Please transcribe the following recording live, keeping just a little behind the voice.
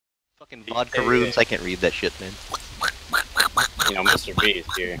Fucking vodka runes, I can't read that shit, man. You know, Mr. V is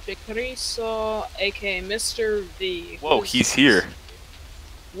here. Vicariso, aka Mr. V. Whoa, he's here.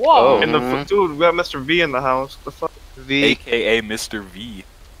 Whoa! In the dude, we got Mr. V in the house. The fuck? V. AKA Mr. V.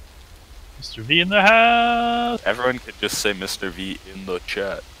 Mr. V in the house! Everyone could just say Mr. V in the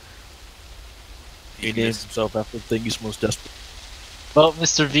chat. He names himself after the thing he's most desperate. Vote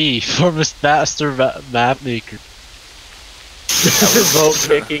Mr. V for Master Map Maker. Vote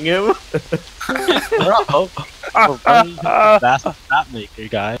kicking him. Master Map Maker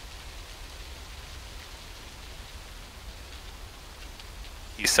guy.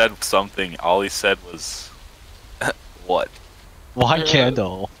 He said something. All he said was, "What?" Why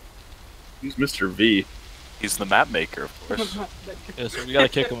Candle? He's Mr. V. He's the map maker, of course. Yeah, so we gotta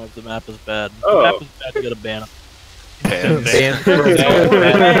kick him if the map is bad. If Oh. the map is bad, we gotta ban him. Ban. If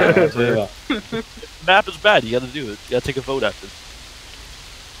the map is bad, you gotta do it. You gotta take a vote after.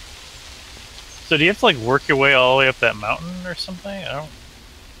 So do you have to like work your way all the way up that mountain or something? I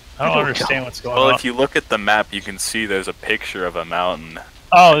don't understand what's going Well, on. if you look at the map, you can see there's a picture of a mountain.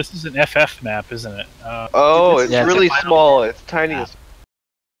 Oh, this is an FF map, isn't it? Oh, it's Yeah, really it's a small. It's tiny as.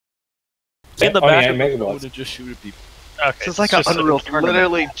 In the back of the megabytes. road and just shoot at people. Okay, This is like an just Unreal It's Tournament.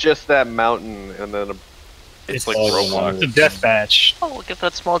 literally just that mountain, and then It's like all Roblox. It's a deathmatch. Oh, look at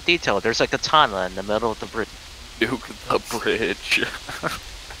that small detail. There's like a katana in the middle of the bridge. Duke the bridge.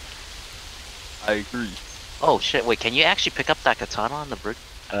 I agree. Oh shit, wait, can you actually pick up that katana on the bridge?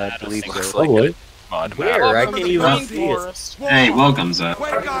 I believe Looks so. like Probably. a mod Where? map. I can't even see it. Forest. Hey, welcome, Zach.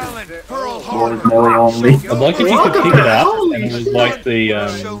 Only. I'd like if you could pick it up and it was like the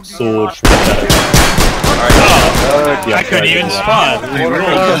sword. I couldn't even spawn.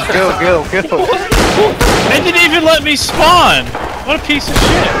 go. They didn't even let me spawn! What a piece of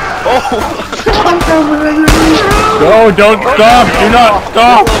shit! No, don't stop! Do not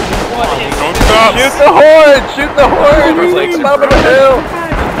stop! Don't stop! Shoot the horn! Top of the hill!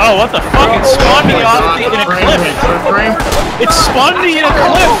 Oh, what the fuck? It spawned me off in a cliff! It spawned me in a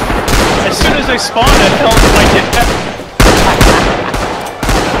cliff! As soon as I spawned, I fell into my death.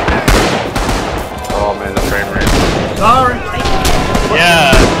 Oh man, the frame rate. Sorry.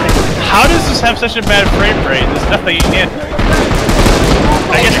 Yeah. How does this have such a bad frame rate? There's nothing you can.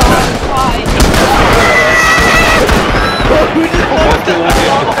 I guess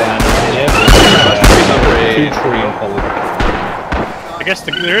I guess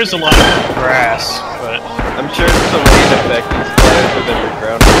there is a lot of grass, but I'm sure it's the rain effect is better than the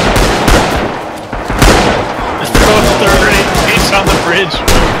ground. throw 30 piece on the bridge.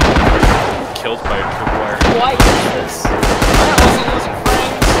 Killed by a tripwire. Why is this? I wasn't losing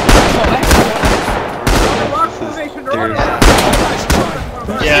frames.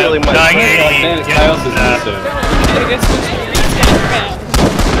 Yeah, Really much dying 80.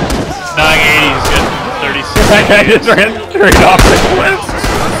 Dying 80 is good. 36. That guy just ran straight off the cliff.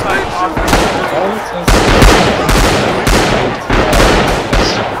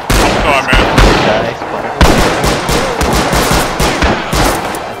 Oh man.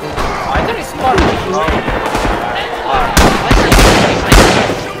 I thought he spawned.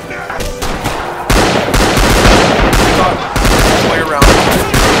 Way around.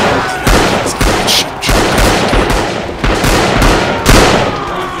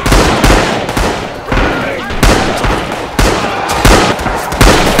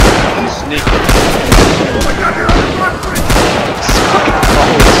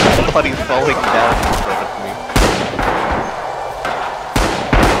 Somebody's falling down in front of me.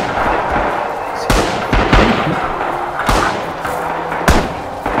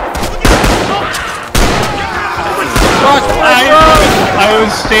 I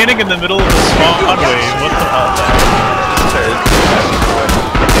was standing in the middle of a spawn wave. What the hell?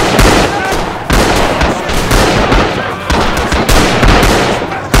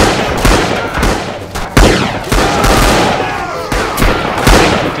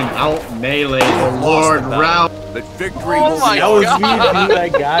 Out melee the Lord Route. The victory will be ours. I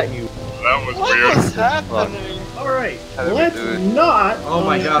got you. That was What is happening? Alright, How did we let's do it? not. Oh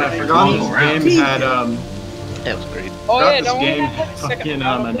my god, I forgot this game had That was great. Oh forgot yeah, this don't we game have a second fucking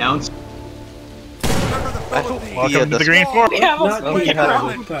battle? announced. I hope Welcome to the Green Forest. We have a Not second keep battle.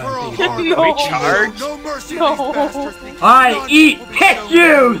 having No. No mercy No. I eat pet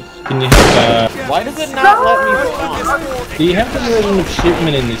juice! Can you have, Why does it not let me spawn? do you have the little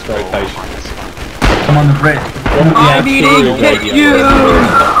shipment in this rotation? Come on the bridge. I'm eating pet juice!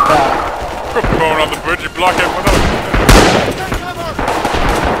 Going on the bridge, you block everyone up.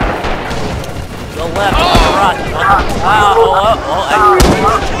 The left, the right.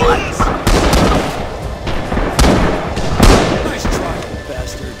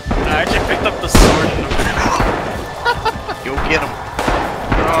 I actually picked up the sword. Go get him.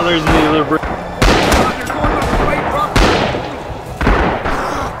 Oh, there's the other brick.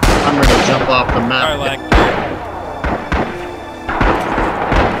 I'm gonna jump off the map.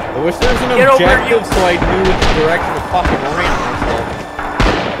 I wish there was an objective so I knew which direction to fucking orient myself.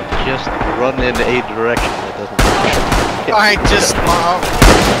 Just run in a direction that doesn't. I just.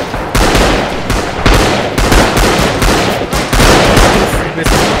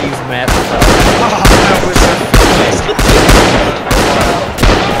 These maps. That was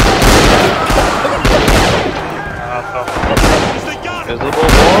Visible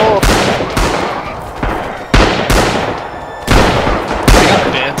wall. I got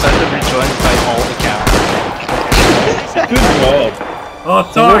banned. I had to rejoin my alt account. Good job. Oh,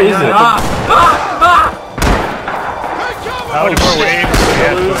 sorry. What is it? How many more waves do we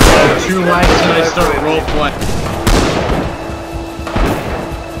have? 2 lives and I start roleplay.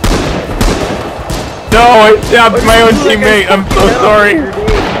 No, I stabbed my own teammate. I'm so sorry.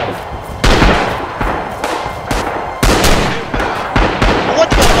 What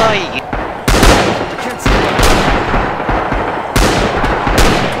the I?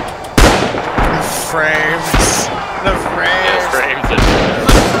 Frames. The frames.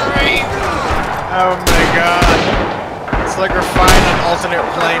 Frames. Oh my god. It's like we're finding on alternate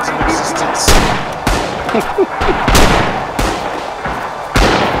planes of existence.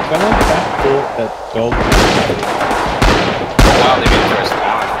 Someone backdoor that dog. Wow, they made first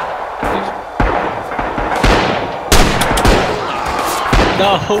spawn.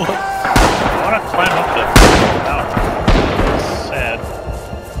 No. I wanna climb up the mountain. Sad.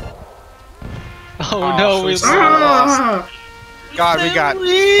 Oh no, we lost. God, we got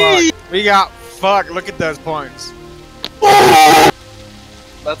fucked. We got fucked. Look at those points.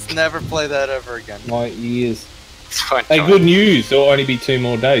 Let's never play that ever again. My ears. It's fine. Hey, good news. There'll only be 2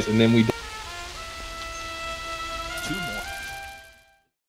 more days, and then we.